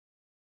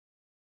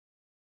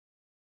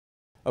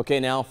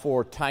Okay, now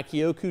for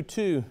Taikyoku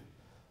 2,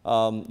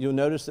 you'll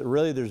notice that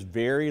really there's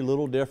very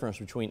little difference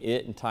between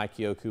it and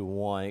Taikyoku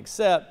 1,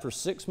 except for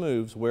 6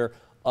 moves where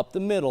up the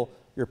middle,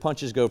 your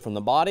punches go from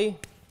the body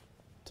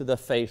to the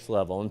face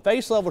level. And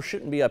face level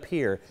shouldn't be up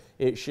here.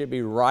 It should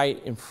be right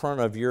in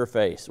front of your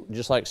face.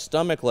 Just like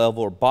stomach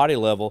level or body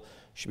level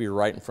should be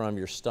right in front of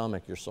your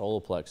stomach, your solar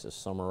plexus,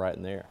 somewhere right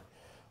in there.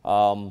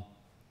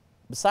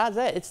 Besides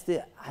that, it's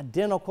the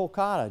identical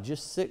kata,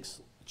 just 6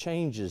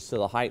 changes to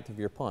the height of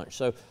your punch.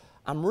 So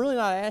I'm really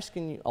not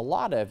asking a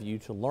lot of you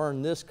to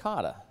learn this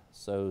kata.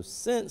 So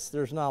since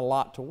there's not a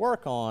lot to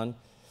work on,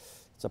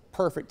 it's a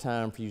perfect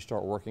time for you to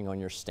start working on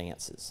your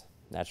stances.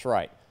 That's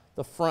right,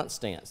 the front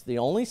stance. The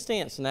only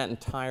stance in that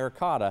entire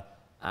kata,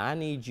 I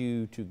need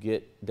you to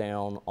get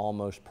down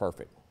almost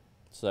perfect.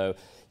 So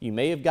you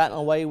may have gotten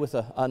away with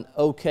an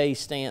okay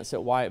stance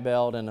at white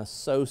belt and a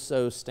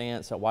so-so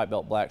stance at white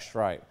belt black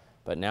stripe.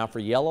 But now for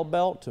yellow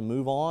belt to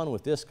move on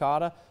with this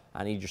kata,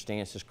 I need your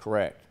stances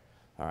correct.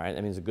 All right,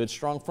 that means a good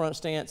strong front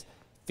stance,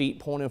 feet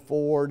pointing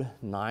forward,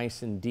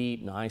 nice and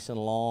deep, nice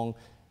and long.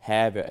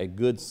 Have a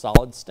good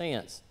solid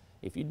stance.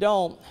 If you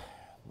don't,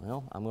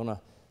 well, I'm going to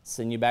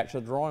send you back to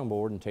the drawing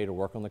board and tell you to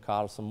work on the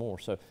kata some more.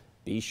 So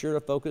be sure to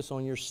focus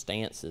on your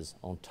stances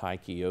on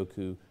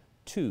Taikyoku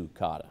 2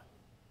 kata.